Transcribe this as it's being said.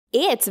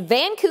It's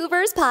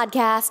Vancouver's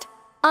podcast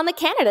on the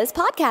Canada's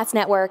Podcast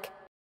Network.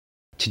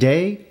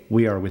 Today,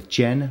 we are with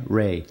Jen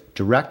Ray,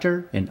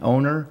 director and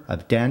owner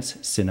of Dance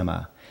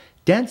Cinema.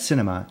 Dance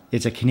Cinema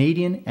is a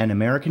Canadian and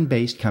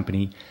American-based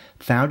company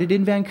founded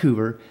in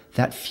Vancouver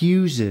that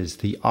fuses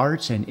the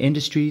arts and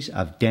industries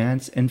of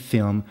dance and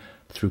film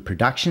through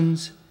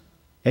productions,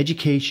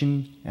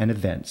 education, and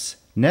events.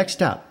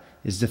 Next up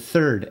is the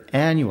third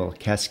annual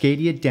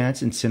Cascadia Dance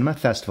Cinema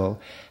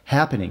Festival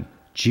happening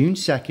June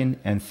 2nd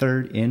and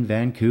 3rd in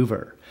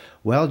Vancouver.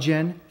 Well,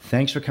 Jen,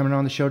 thanks for coming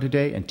on the show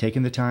today and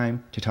taking the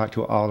time to talk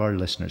to all our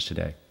listeners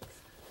today.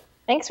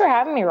 Thanks for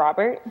having me,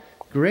 Robert.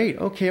 Great.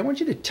 Okay, I want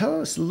you to tell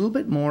us a little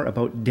bit more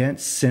about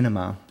Dance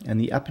Cinema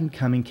and the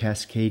up-and-coming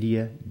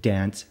Cascadia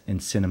Dance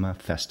and Cinema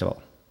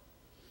Festival.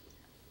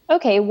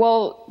 Okay,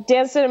 well,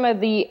 Dance Cinema,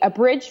 the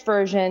abridged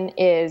version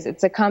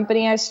it's a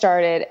company I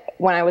started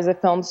when I was a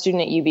film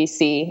student at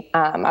UBC.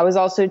 I was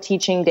also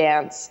teaching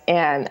dance,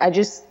 and I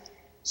just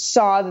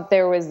saw that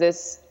there was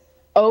this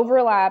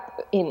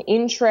overlap in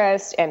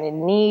interest and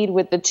in need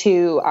with the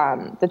two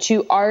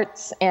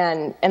arts,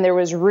 and there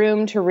was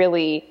room to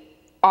really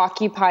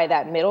occupy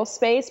that middle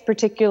space,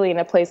 particularly in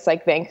a place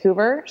like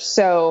Vancouver.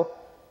 So,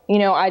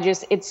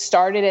 it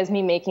started as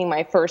me making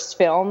my first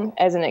film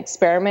as an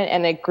experiment,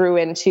 and it grew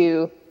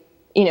into,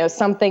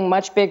 something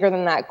much bigger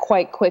than that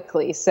quite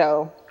quickly.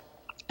 So,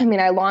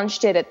 I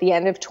launched it at the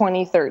end of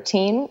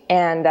 2013,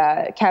 and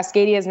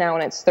Cascadia is now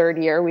in its third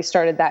year. We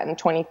started that in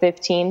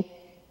 2015.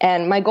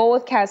 And my goal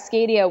with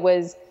Cascadia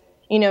was,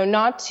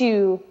 not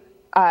to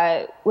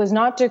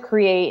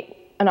create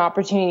an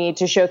opportunity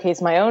to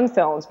showcase my own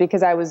films,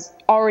 because I was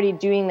already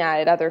doing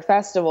that at other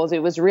festivals.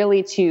 It was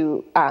really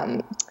to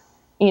have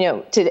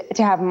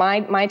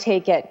my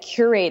take at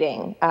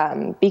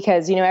curating,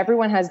 because,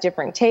 everyone has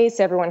different tastes.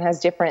 Everyone has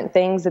different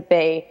things that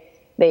they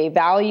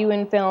value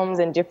in films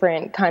and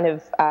different kind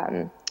of,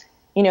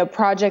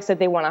 projects that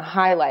they want to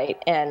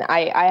highlight. And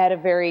I had a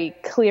very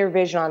clear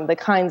vision on the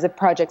kinds of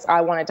projects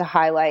I wanted to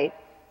highlight,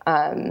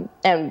 and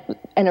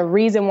a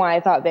reason why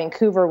I thought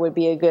Vancouver would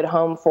be a good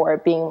home for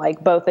it, being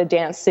like both a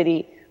dance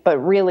city, but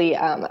really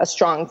a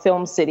strong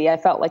film city. I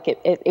felt like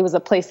it was a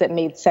place that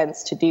made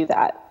sense to do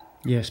that.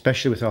 Yeah,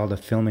 especially with all the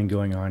filming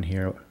going on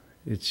here.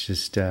 It's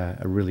just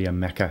really a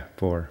mecca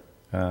for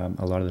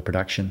a lot of the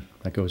production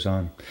that goes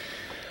on.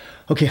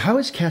 Okay, how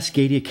is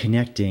Cascadia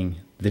connecting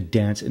the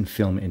dance and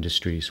film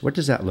industries? What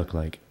does that look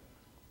like?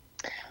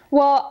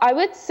 Well, I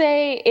would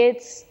say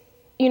it's,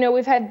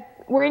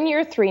 we're in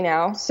year 3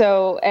 now.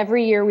 So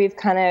every year we've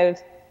kind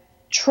of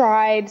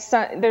tried,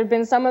 there have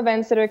been some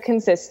events that are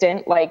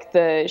consistent, like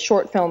the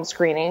short film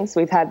screenings.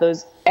 We've had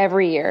those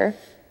every year.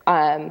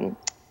 And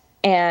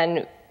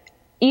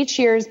each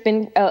year has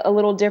been a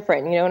little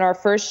different. In our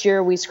first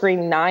year, we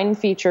screened 9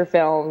 feature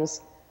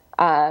films.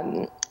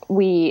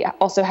 We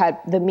also had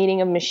the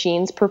Meeting of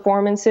Machines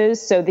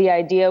performances. So the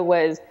idea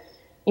was,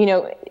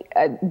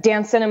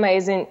 dance cinema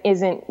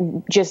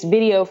isn't just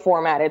video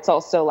format. It's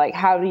also like,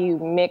 how do you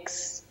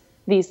mix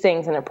these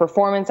things in a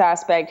performance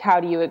aspect?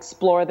 How do you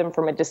explore them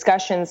from a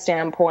discussion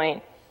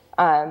standpoint?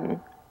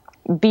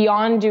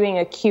 Beyond doing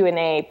a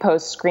Q&A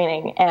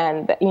post-screening.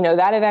 And,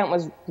 that event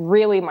was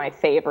really my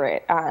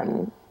favorite,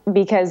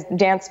 because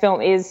dance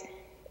film is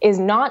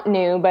not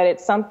new, but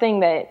it's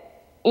something that,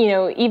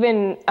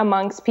 even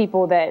amongst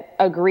people that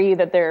agree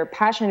that they're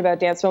passionate about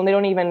dance film, they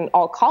don't even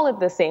all call it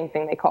the same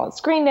thing. They call it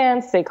screen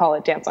dance. They call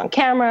it dance on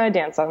camera,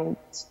 dance on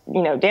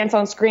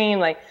screen.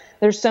 Like,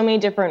 there's so many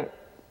different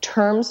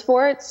terms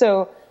for it.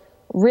 So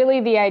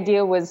really the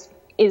idea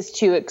is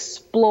to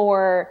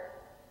explore,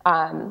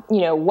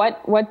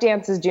 what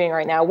dance is doing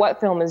right now,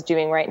 what film is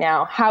doing right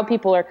now, how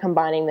people are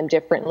combining them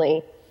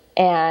differently,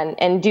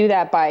 and do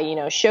that by,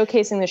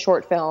 showcasing the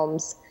short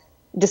films,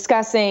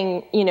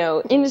 discussing,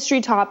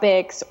 industry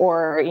topics,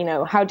 or,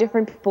 how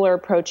different people are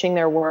approaching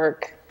their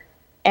work,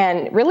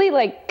 and really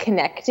like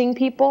connecting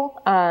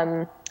people.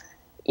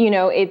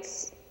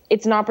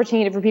 It's an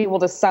opportunity for people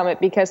to summit,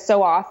 because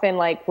so often,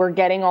 like, we're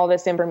getting all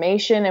this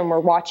information and we're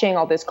watching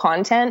all this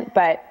content,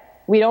 but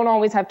we don't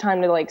always have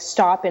time to like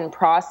stop and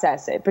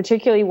process it,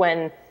 particularly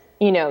when,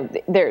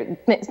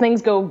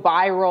 things go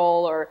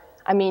viral, or,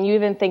 you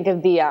even think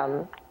of the,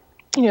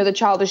 the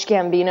Childish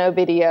Gambino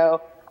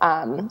video,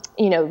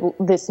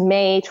 this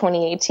May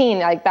 2018,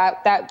 like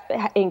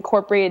that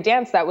incorporated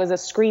dance. That was a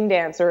screen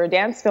dance or a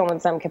dance film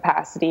in some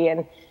capacity.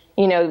 And,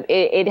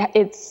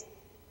 it's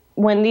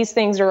when these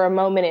things are a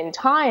moment in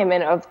time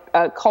and of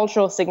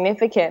cultural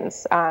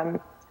significance, I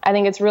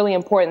think it's really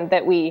important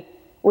that we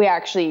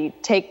actually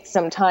take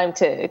some time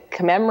to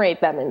commemorate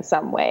them in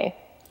some way.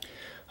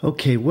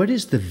 Okay, what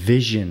is the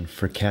vision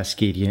for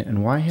Cascadia,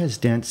 and why has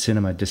Dance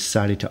Cinema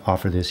decided to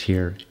offer this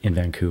here in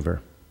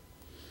Vancouver?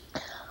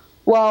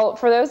 Well,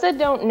 for those that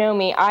don't know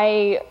me,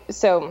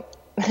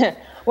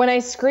 when I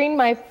screened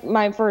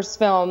my first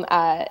film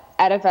at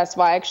a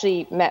festival, I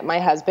actually met my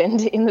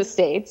husband in the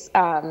States.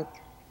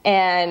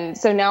 And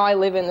so now I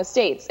live in the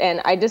States, and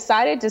I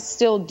decided to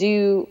still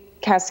do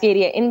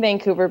Cascadia in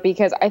Vancouver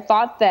because I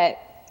thought that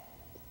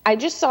I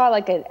just saw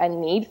like a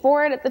need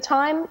for it at the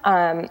time.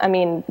 I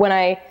mean,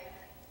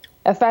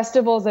 a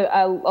festival is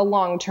a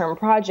long-term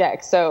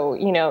project. So,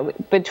 you know,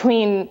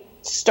 between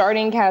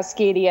starting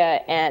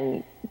Cascadia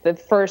and the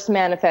first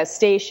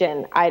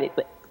manifestation, I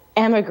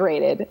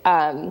emigrated,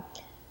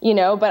 you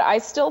know, but I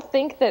still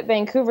think that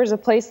Vancouver's a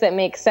place that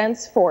makes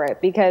sense for it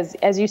because,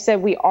 as you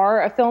said, we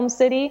are a film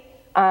city.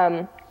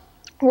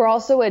 We're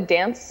also a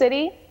dance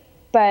city,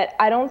 but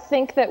I don't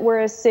think that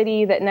we're a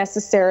city that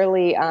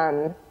necessarily,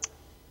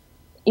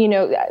 you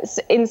know,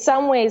 in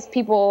some ways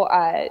people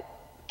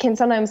can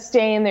sometimes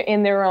stay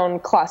in their own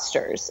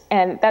clusters,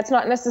 and that's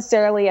not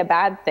necessarily a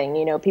bad thing.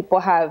 You know, people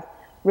have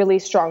really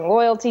strong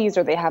loyalties,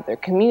 or they have their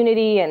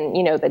community, and,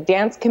 you know, the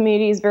dance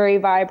community is very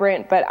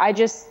vibrant, but I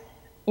just,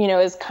 you know,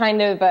 as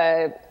kind of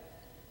a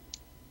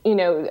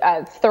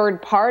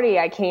third party,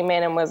 I came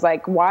in and was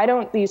like, why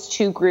don't these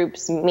two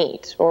groups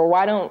meet? Or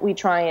why don't we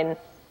try and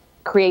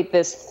create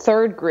this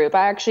third group?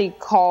 I actually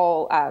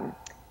call,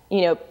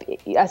 you know,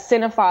 a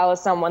cinephile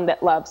is someone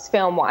that loves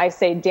film. Well, I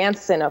say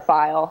dance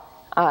cinephile,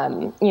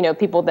 you know,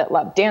 people that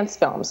love dance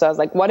film. So I was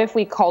like, what if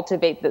we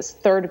cultivate this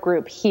third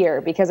group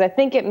here? Because I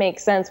think it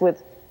makes sense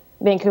with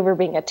Vancouver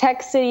being a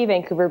tech city,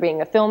 Vancouver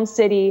being a film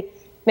city,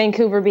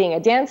 Vancouver being a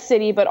dance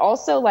city, but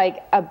also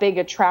like a big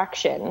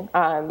attraction.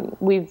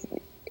 We've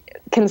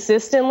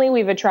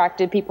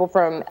attracted people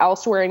from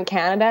elsewhere in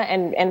Canada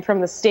and from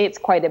the States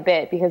quite a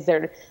bit because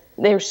they're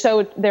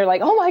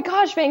like, oh my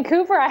gosh,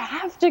 Vancouver, I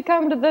have to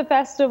come to the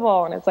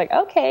festival. And it's like,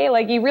 okay,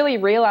 like you really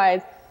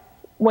realize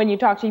when you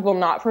talk to people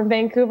not from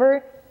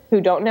Vancouver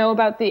who don't know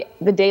about the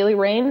daily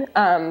rain,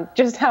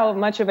 just how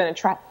much of an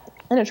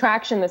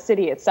attraction the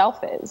city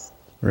itself is.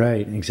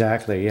 Right,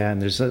 exactly. Yeah,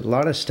 and there's a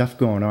lot of stuff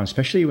going on,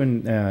 especially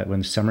when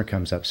the summer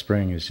comes up,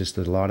 spring. It's just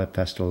a lot of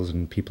festivals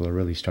and people are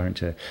really starting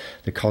to,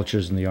 the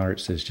cultures and the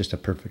arts is just a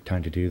perfect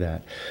time to do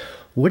that.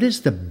 What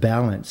is the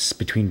balance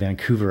between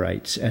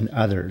Vancouverites and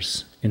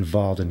others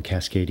involved in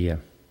Cascadia?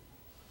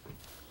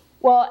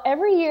 Well,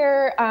 every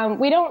year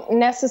we don't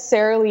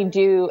necessarily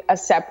do a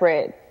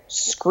separate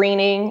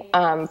screening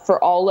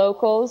for all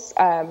locals,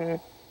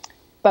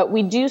 but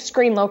we do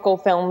screen local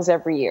films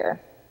every year.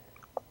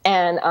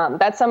 And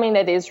that's something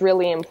that is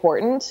really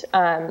important,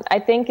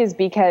 I think, is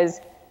because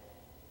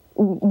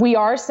we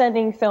are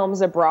sending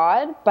films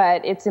abroad,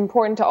 but it's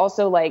important to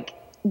also like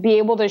be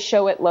able to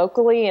show it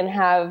locally and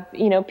have,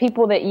 you know,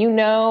 people that you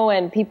know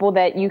and people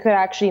that you could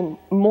actually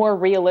more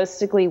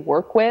realistically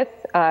work with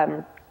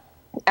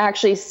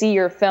actually see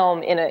your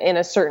film in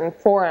a certain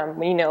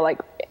forum. You know, like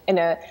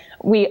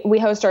we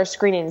host our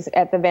screenings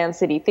at the Van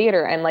City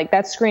Theater, and like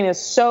that screen is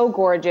so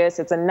gorgeous.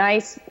 It's a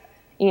nice,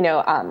 you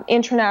know,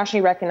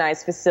 internationally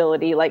recognized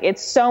facility. Like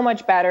it's so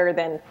much better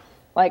than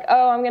like,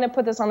 oh, I'm going to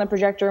put this on the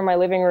projector in my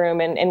living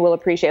room and we'll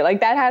appreciate it.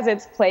 Like that has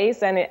its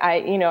place. And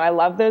I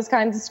love those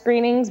kinds of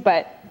screenings,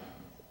 but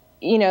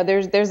you know,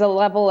 there's a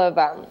level of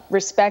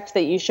respect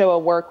that you show a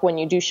work when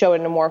you do show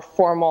it in a more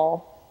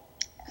formal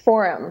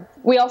forum.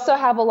 We also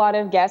have a lot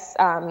of guests,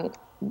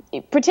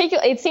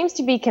 particularly, it seems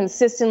to be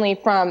consistently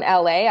from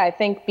LA, I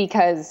think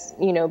because,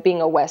 you know,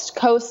 being a West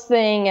Coast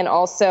thing and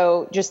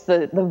also just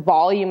the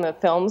volume of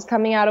films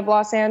coming out of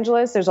Los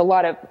Angeles. There's a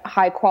lot of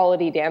high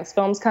quality dance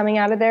films coming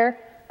out of there.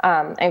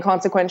 And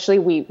consequently,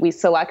 we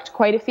select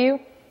quite a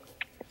few.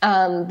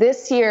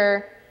 This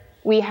year,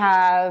 we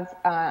have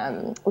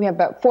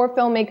about 4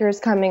 filmmakers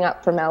coming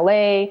up from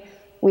LA.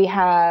 We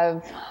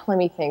have, let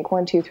me think,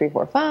 1, 2, 3,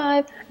 4,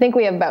 5. I think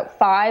we have about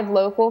 5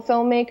 local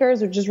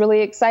filmmakers, which is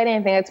really exciting.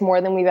 I think that's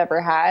more than we've ever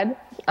had.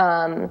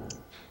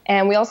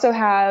 And we also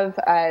have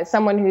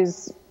someone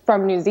who's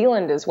from New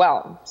Zealand as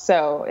well.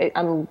 So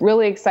I'm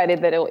really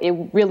excited that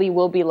it really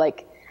will be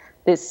like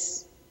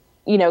this,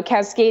 you know,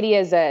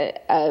 Cascadia is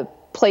a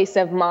place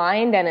of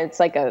mind, and it's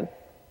like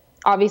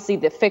obviously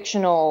the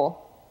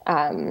fictional,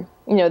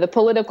 you know, the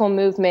political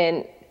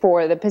movement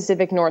for the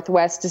Pacific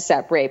Northwest to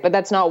separate, but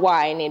that's not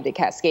why I named it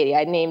Cascadia.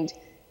 I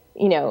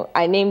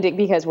named it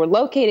because we're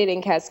located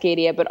in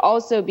Cascadia, but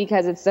also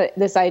because it's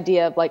this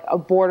idea of like a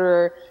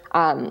border,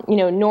 you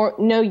know,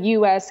 no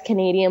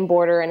U.S.-Canadian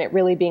border, and it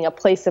really being a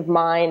place of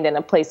mind and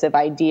a place of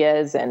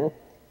ideas. And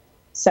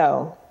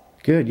so.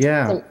 Good.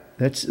 Yeah.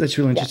 That's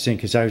really interesting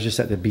because I was just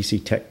at the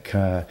BC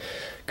Tech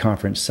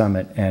Conference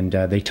Summit, and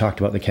they talked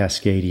about the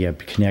Cascadia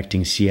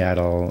connecting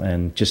Seattle,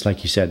 and just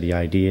like you said, the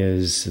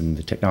ideas and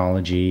the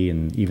technology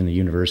and even the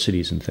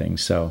universities and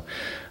things. So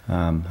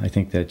I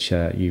think that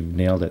you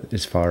nailed it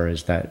as far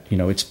as that. You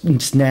know,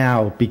 it's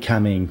now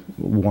becoming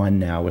one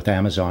now with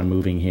Amazon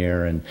moving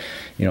here and,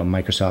 you know,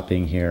 Microsoft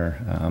being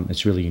here.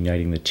 It's really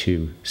uniting the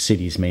two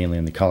cities mainly,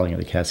 and the calling of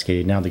the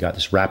Cascadia. Now they got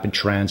this rapid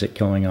transit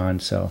going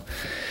on, so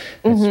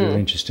it's really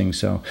interesting.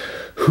 So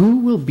who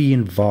will be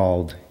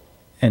involved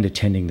and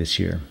attending this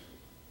year?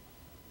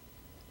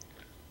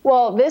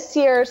 Well, this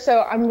year,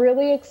 so I'm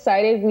really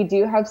excited. We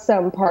do have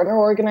some partner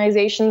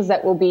organizations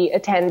that will be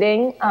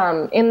attending.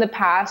 In the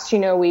past, you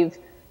know, we've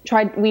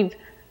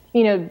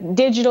you know,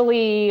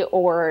 digitally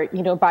or,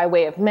 you know, by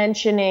way of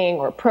mentioning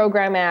or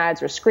program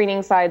ads or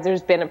screening slides,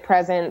 there's been a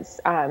presence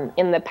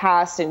in the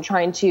past in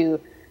trying to,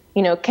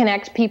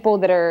 connect people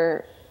that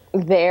are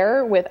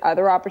there with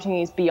other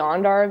opportunities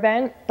beyond our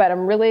event. But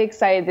I'm really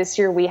excited this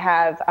year. We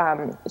have,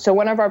 so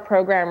one of our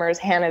programmers,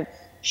 Hannah,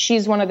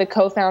 she's one of the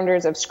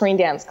co-founders of Screen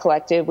Dance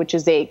Collective, which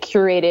is a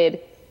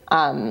curated,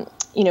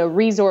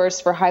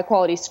 resource for high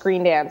quality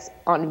screen dance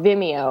on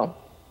Vimeo.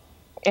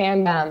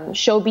 And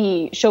she'll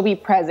be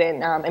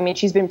present.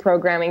 She's been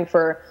programming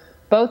for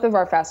both of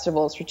our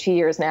festivals for 2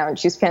 years now, and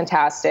she's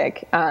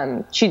fantastic.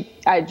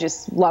 I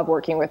just love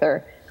working with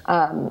her.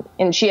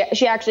 And she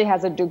actually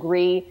has a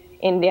degree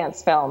in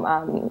dance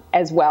film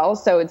as well.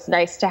 So it's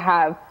nice to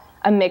have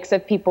a mix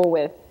of people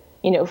with,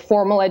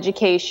 formal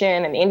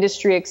education and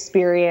industry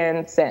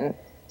experience. And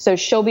so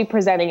she'll be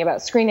presenting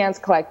about Screen Dance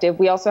Collective.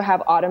 We also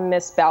have Autumn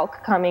Miss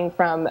Belk coming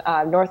from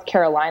North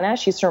Carolina.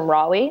 She's from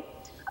Raleigh.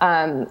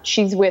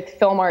 She's with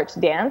Film Art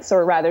Dance,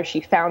 or rather she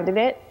founded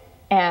it.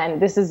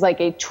 And this is like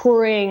a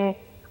touring,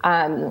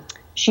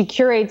 she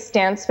curates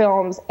dance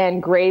films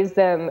and grades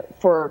them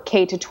for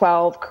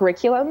K-12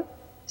 curriculum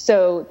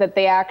so that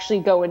they actually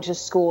go into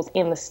schools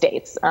in the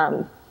States.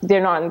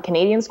 They're not in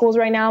Canadian schools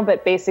right now,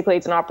 but basically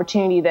it's an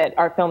opportunity that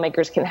our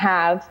filmmakers can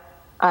have.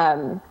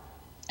 And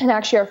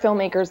actually our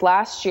filmmakers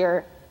last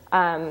year,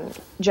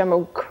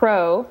 Gemma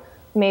Crow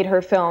made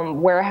her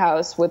film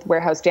Warehouse with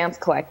Warehouse Dance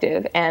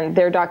Collective, and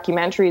their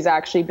documentary has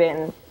actually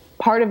been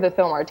part of the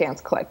Film Art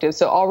Dance Collective.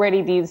 So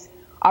already these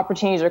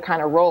opportunities are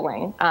kind of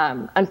rolling.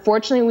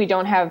 Unfortunately, we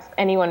don't have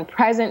anyone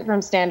present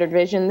from Standard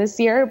Vision this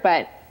year,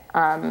 but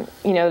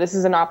this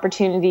is an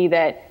opportunity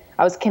that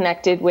I was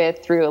connected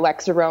with through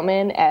Alexa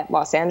Roman at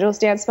Los Angeles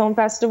Dance Film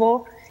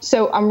Festival.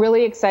 So I'm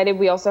really excited.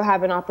 We also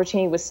have an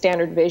opportunity with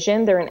Standard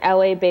Vision. They're an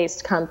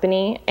LA-based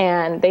company,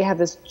 and they have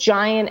this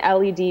giant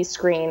LED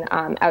screen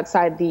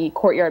outside the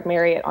Courtyard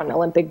Marriott on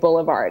Olympic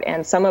Boulevard.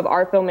 And some of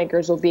our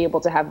filmmakers will be able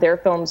to have their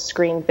films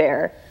screened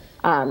there,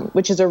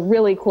 which is a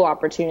really cool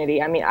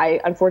opportunity. I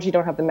unfortunately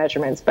don't have the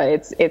measurements, but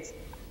it's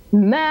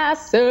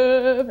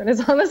massive, and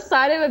it's on the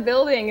side of a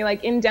building,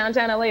 like in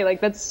downtown LA. Like,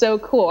 that's so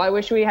cool. I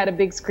wish we had a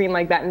big screen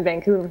like that in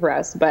Vancouver for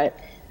us, but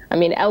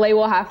LA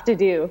will have to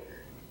do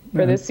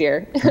for this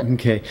year.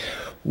 Okay.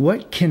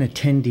 What can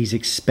attendees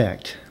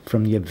expect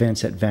from the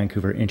events at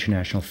Vancouver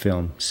International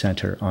Film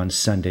Center on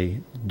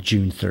Sunday,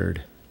 June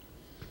 3rd?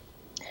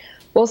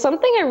 Well,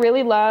 something I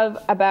really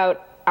love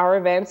about our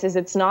events is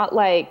it's not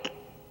like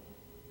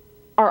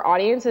our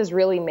audience is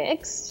really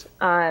mixed.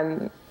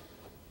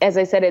 As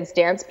I said, it's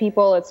dance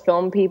people, it's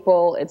film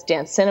people, it's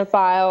dance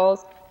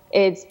cinephiles,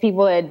 it's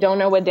people that don't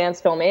know what dance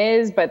film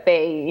is, but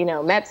they,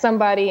 met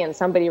somebody and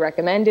somebody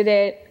recommended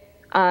it.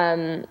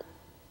 And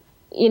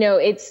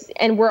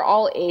we're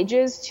all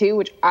ages too,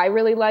 which I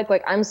really like.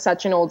 Like, I'm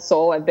such an old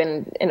soul. I've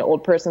been an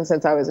old person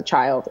since I was a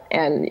child.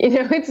 And,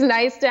 it's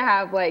nice to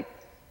have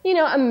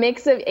a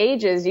mix of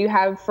ages. You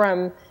have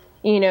from,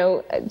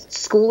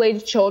 school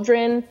age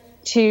children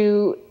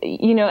to,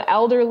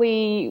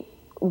 elderly,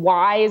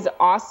 wise,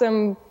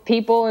 awesome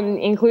people, and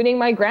including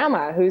my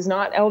grandma, who's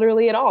not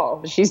elderly at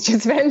all. She's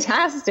just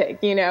fantastic,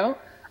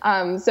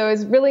 So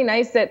it's really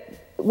nice that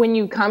when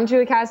you come to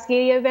a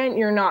Cascadia event,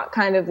 you're not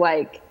kind of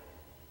like,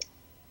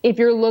 if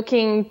you're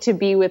looking to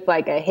be with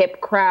like a hip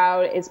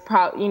crowd, it's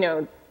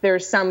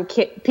there's some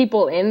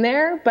people in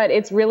there, but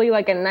it's really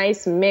like a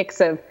nice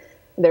mix of,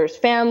 there's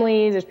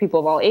families, there's people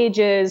of all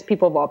ages,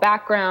 people of all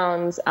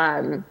backgrounds.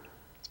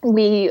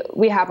 We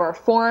have our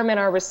forum and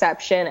our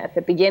reception at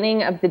the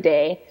beginning of the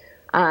day,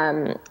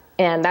 and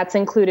that's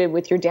included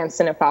with your Dance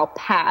Cinephile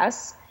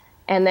pass.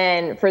 And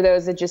then for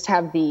those that just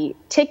have the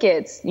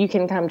tickets, you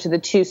can come to the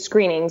 2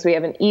 screenings. We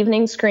have an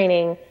evening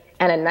screening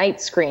and a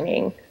night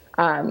screening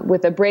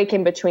with a break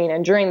in between.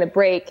 And during the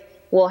break,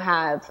 we'll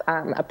have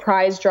a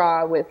prize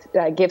draw with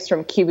gifts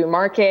from Kibu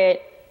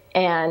Market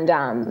and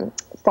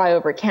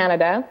Flyover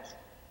Canada.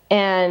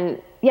 And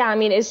yeah,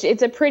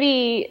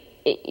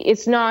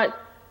 it's not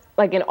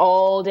like an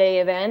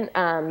all-day event,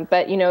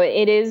 but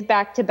it is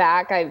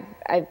back-to-back.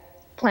 I've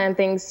planned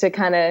things to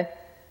kind of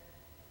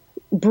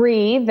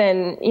breathe,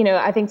 and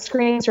I think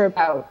screenings are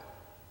about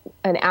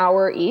an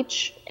hour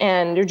each,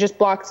 and they're just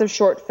blocks of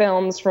short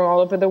films from all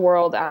over the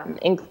world,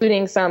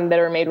 including some that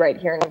are made right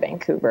here in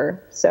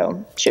Vancouver.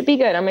 So should be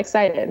good. I'm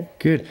excited.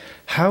 Good.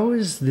 How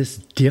is this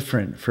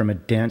different from a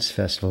dance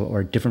festival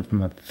or different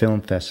from a film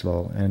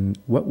festival, and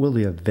what will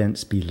the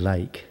events be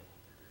like?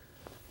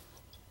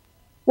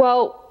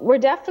 Well, we're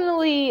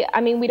definitely,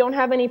 we don't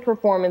have any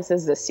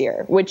performances this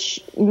year,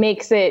 which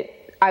makes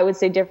it, I would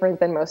say,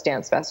 different than most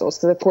dance festivals.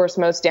 Because, of course,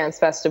 most dance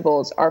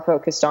festivals are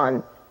focused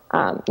on,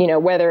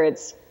 whether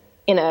it's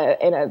in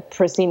a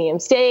proscenium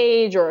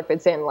stage or if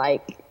it's in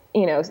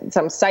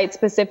some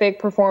site-specific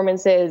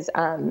performances.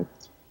 I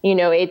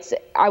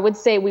would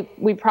say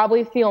we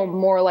probably feel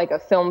more like a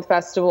film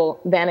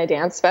festival than a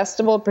dance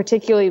festival,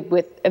 particularly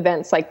with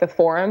events like the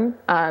Forum.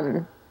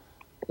 And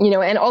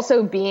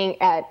also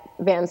being at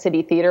Van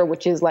City Theatre,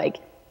 which is like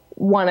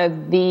one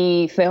of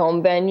the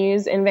film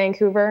venues in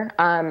Vancouver.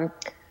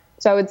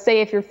 So I would say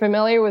if you're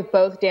familiar with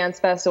both dance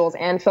festivals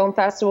and film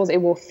festivals,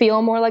 it will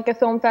feel more like a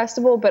film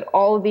festival, but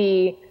all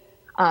the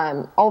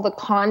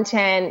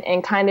content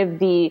and kind of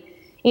the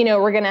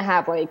we're going to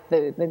have like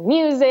the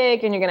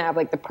music, and you're going to have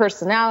like the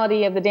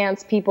personality of the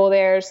dance people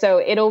there. So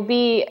it'll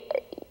be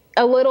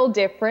a little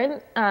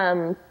different,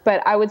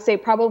 but I would say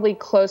probably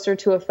closer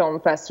to a film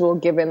festival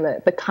given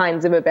the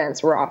kinds of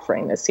events we're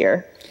offering this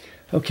year.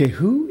 Okay,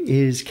 who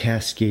is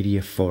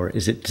Cascadia for?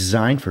 Is it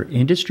designed for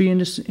industry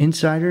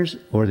insiders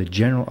or the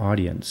general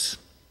audience?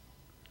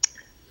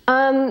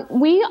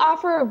 We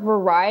offer a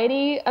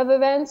variety of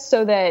events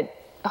so that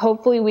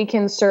hopefully we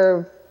can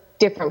serve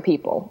different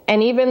people.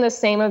 And even the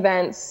same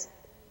events,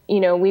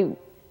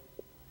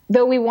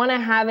 though we want to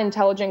have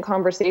intelligent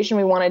conversation,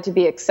 we want it to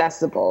be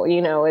accessible.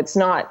 It's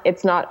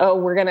not, oh,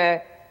 we're going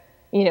to,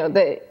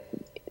 the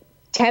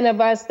 10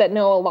 of us that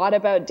know a lot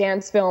about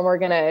dance film are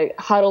going to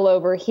huddle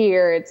over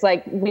here. It's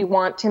like, we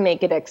want to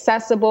make it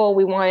accessible.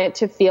 We want it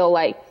to feel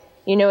like,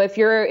 if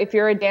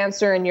you're a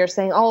dancer and you're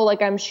saying, oh,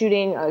 like I'm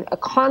shooting a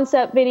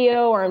concept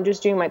video or I'm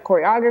just doing my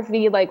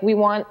choreography, like we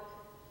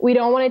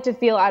don't want it to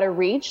feel out of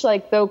reach.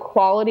 Like, though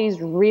quality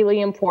is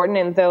really important,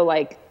 and though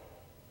like,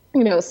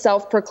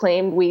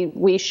 self-proclaimed,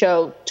 we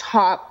show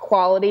top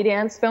quality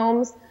dance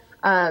films.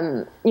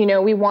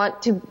 We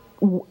want to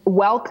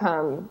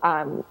welcome,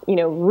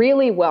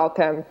 really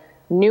welcome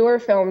newer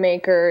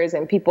filmmakers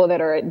and people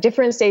that are at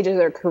different stages of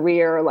their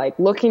career, like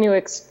looking to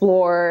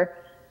explore,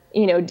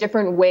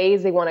 different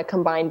ways they want to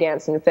combine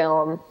dance and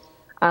film.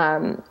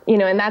 And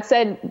that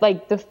said,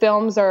 like the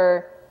films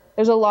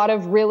there's a lot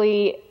of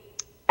really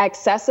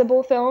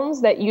accessible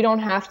films that you don't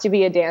have to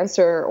be a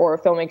dancer or a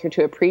filmmaker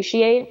to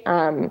appreciate.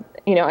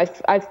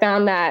 I've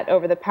found that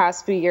over the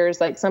past few years,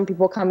 like some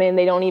people come in,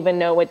 they don't even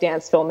know what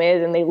dance film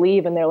is, and they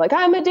leave and they're like,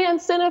 I'm a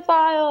dance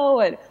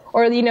cinephile.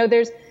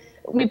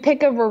 We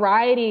pick a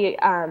variety,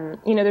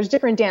 there's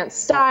different dance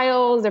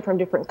styles, they're from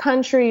different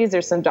countries,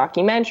 there's some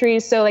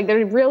documentaries. So like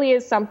there really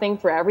is something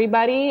for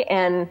everybody.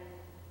 And,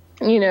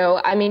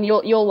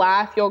 you'll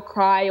laugh, you'll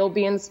cry, you'll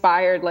be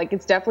inspired. Like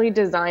it's definitely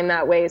designed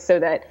that way so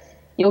that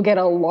you'll get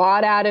a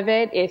lot out of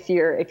it if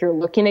you're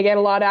looking to get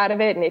a lot out of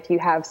it and if you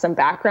have some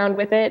background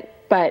with it.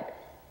 But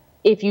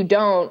if you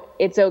don't,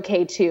 it's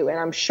okay too. And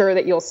I'm sure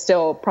that you'll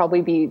still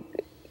probably be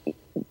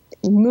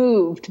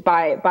moved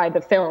by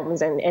the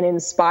films and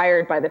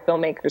inspired by the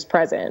filmmakers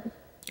present.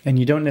 And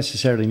you don't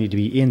necessarily need to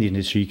be in the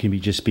industry. You can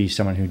just be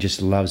someone who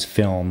just loves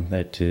film,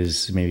 that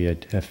is maybe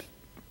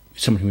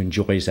someone who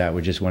enjoys that,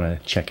 would just want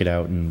to check it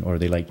out, or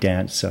they like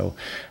dance. So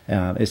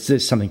it's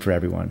just something for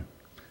everyone.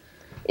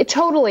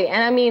 Totally.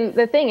 And I mean,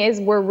 the thing is,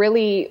 we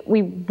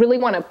really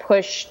want to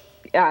push,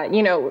 it's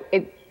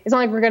not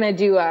like we're going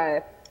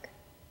to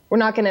we're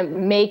not going to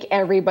make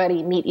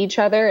everybody meet each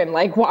other and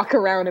like walk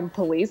around and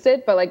police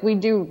it. But like we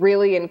do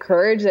really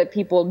encourage that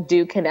people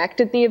do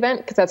connect at the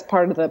event, because that's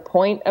part of the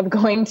point of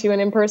going to an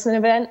in-person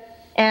event.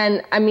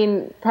 And I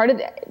mean, part of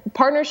the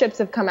partnerships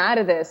have come out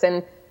of this.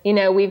 And,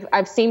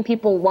 I've seen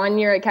people one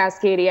year at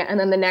Cascadia and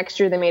then the next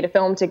year they made a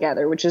film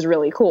together, which is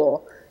really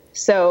cool.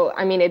 So,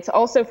 I mean, it's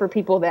also for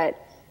people that,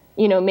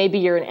 maybe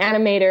you're an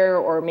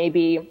animator, or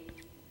maybe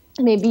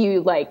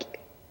you like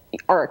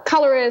are a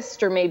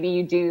colorist, or maybe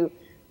you do,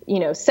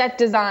 set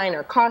design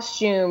or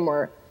costume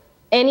or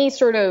any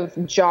sort of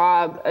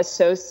job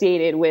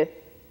associated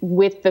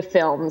with the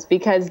films,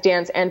 because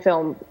dance and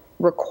film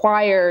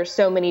require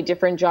so many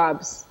different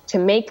jobs to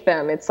make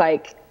them. It's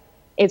like,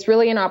 it's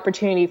really an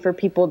opportunity for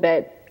people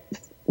that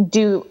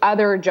do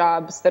other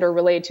jobs that are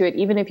related to it,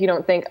 even if you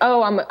don't think,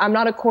 oh, I'm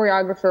not a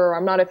choreographer, or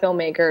I'm not a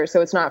filmmaker,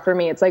 so it's not for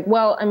me. It's like,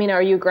 well, I mean,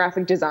 are you a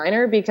graphic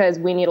designer? Because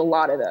we need a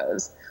lot of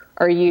those.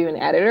 Are you an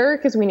editor?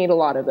 Because we need a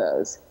lot of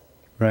those.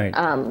 Right.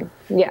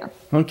 Yeah.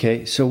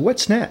 Okay. So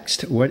what's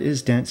next? What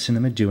is Dance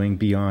Cinema doing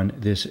beyond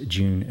this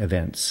June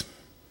events?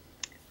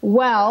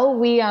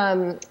 Well,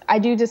 I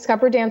do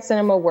Discover Dance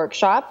Cinema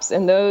workshops,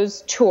 and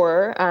those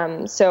tour.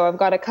 So I've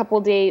got a couple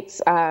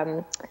dates.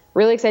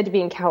 Really excited to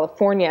be in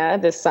California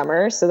this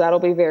summer, so that'll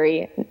be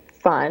very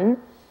fun.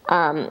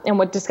 And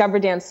what Discover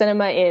Dance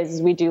Cinema is,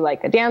 we do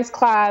like a dance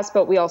class,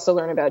 but we also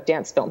learn about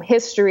dance film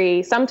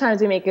history. Sometimes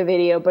we make a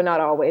video, but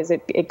not always.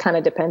 It kind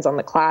of depends on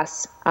the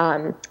class.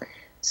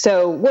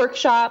 So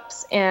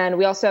workshops, and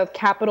we also have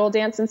Capital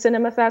Dance and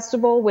Cinema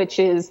Festival, which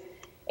is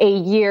a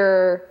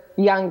year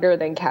younger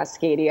than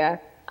Cascadia.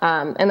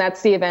 And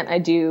that's the event I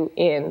do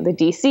in the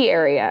DC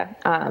area.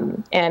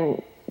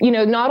 And,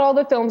 not all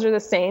the films are the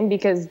same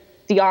because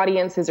the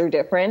audiences are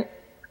different.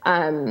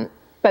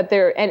 But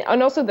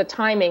and also the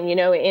timing,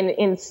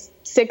 in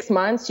 6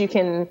 months, you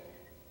can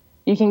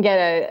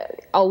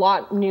get a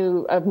lot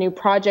of new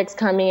projects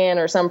coming in,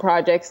 or some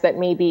projects that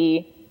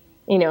maybe,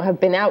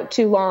 have been out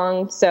too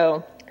long.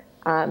 So,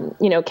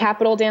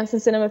 Capital Dance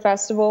and Cinema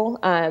Festival,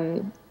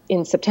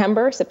 in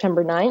September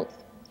 9th.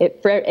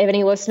 For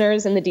any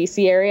listeners in the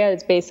DC area,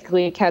 it's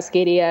basically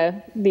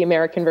Cascadia, the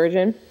American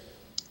version.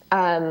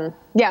 So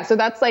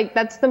that's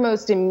the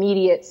most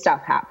immediate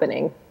stuff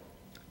happening.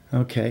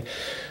 Okay.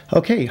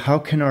 How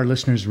can our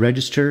listeners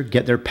register,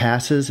 get their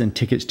passes and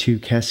tickets to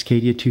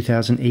Cascadia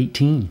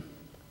 2018?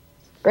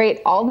 Great.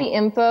 All the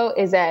info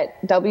is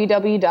at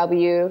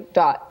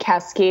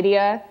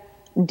www.cascadiadc.com.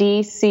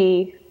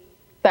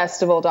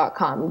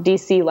 festival.com,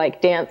 DC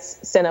like dance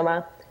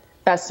cinema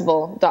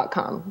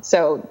festival.com.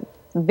 So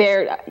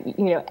there,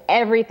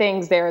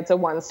 everything's there. It's a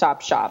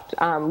one-stop shop.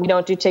 We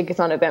don't do tickets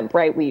on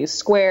Eventbrite. We use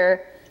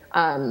Square.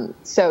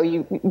 So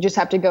you just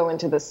have to go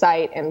into the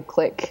site and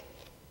click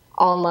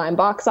online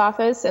box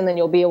office, and then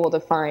you'll be able to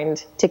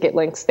find ticket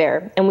links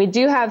there. And we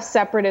do have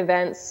separate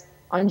events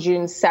on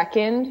June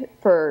 2nd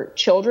for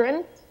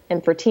children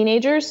and for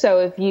teenagers. So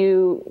if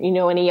you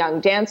know any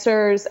young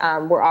dancers,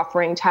 we're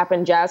offering tap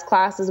and jazz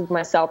classes with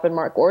myself and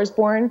Mark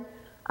Orsborn.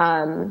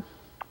 And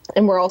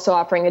we're also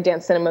offering a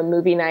dance cinema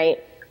movie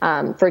night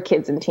for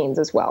kids and teens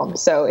as well.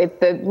 So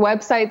the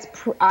website's,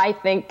 I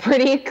think,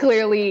 pretty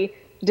clearly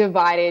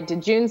divided to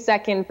June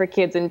 2nd for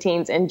kids and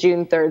teens and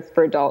June 3rd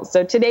for adults.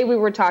 So today we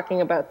were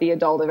talking about the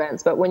adult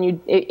events, but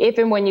if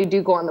and when you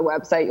do go on the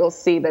website, you'll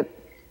see that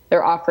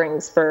there are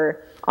offerings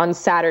on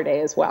Saturday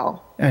as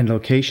well. And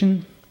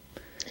location?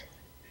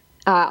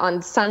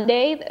 On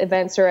Sunday, the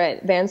events are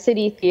at Van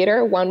City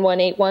Theatre,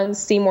 1181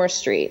 Seymour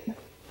Street.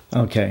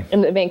 Okay.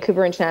 In the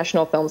Vancouver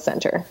International Film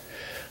Center.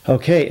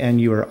 Okay,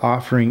 and you are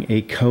offering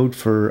a code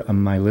for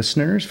my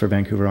listeners, for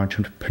Vancouver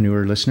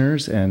Entrepreneur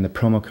listeners, and the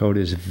promo code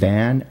is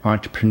VAN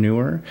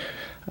Entrepreneur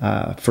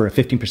for a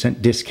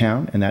 15%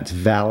 discount, and that's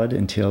valid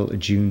until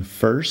June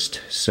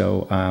 1st.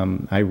 So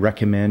I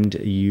recommend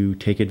you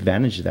take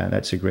advantage of that.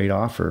 That's a great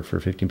offer for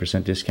a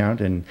 15%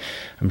 discount, and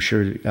I'm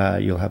sure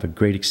you'll have a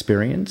great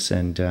experience,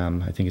 and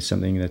I think it's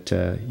something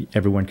that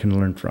everyone can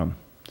learn from.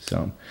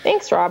 So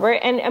thanks, Robert.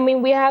 And I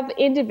mean, we have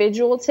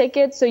individual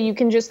tickets, so you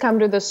can just come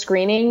to the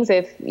screenings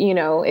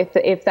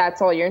if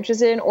that's all you're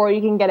interested in, or you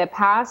can get a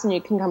pass and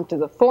you can come to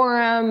the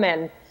forum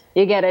and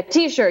you get a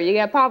T-shirt, you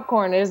get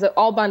popcorn. It is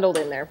all bundled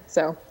in there.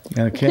 So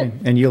okay,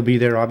 and you'll be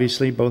there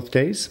obviously both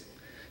days,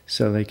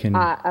 so they can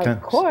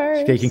of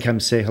course they can come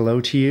say hello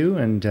to you,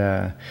 and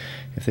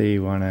if they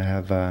want to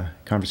have a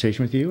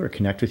conversation with you or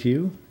connect with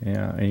you,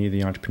 any of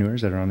the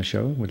entrepreneurs that are on the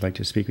show would like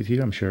to speak with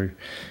you. I'm sure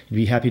you'd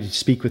be happy to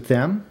speak with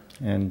them.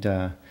 And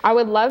I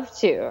would love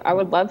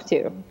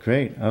to.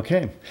 Great.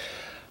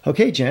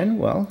 Okay, Jen.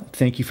 Well,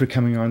 thank you for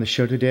coming on the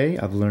show today.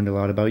 I've learned a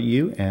lot about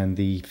you and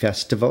the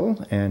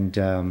festival, and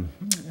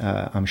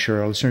I'm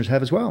sure our listeners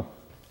have as well.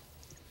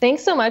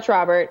 Thanks so much,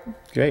 Robert.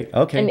 Great.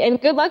 Okay.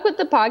 And good luck with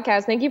the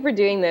podcast. Thank you for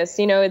doing this.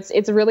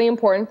 It's really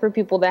important for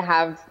people to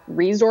have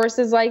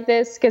resources like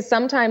this, because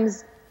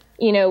sometimes,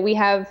 we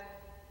have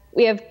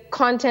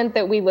content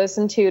that we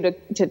listen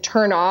to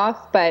turn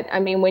off. But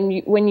I mean,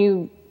 when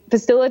you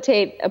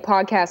facilitate a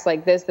podcast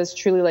like this that's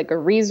truly like a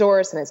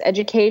resource, and it's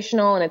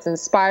educational and it's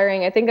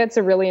inspiring, I think that's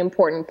a really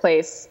important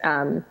place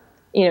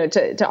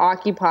to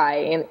occupy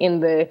in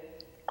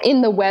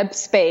the web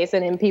space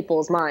and in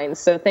people's minds.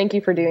 So thank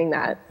you for doing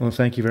that. Well,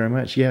 thank you very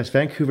much. Yes,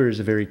 Vancouver is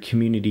a very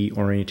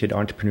community-oriented.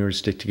 Entrepreneurs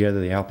stick together,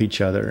 they help each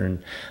other,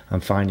 and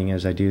I'm finding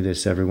as I do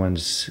this,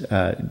 everyone's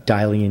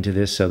dialing into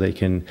this so they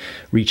can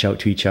reach out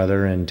to each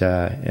other, and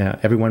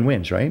everyone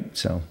wins, right?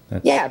 So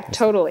that's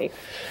totally.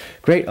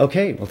 Great.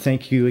 Okay. Well,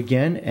 thank you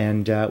again,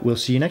 and we'll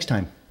see you next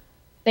time.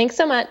 Thanks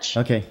so much.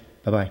 Okay.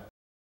 Bye-bye.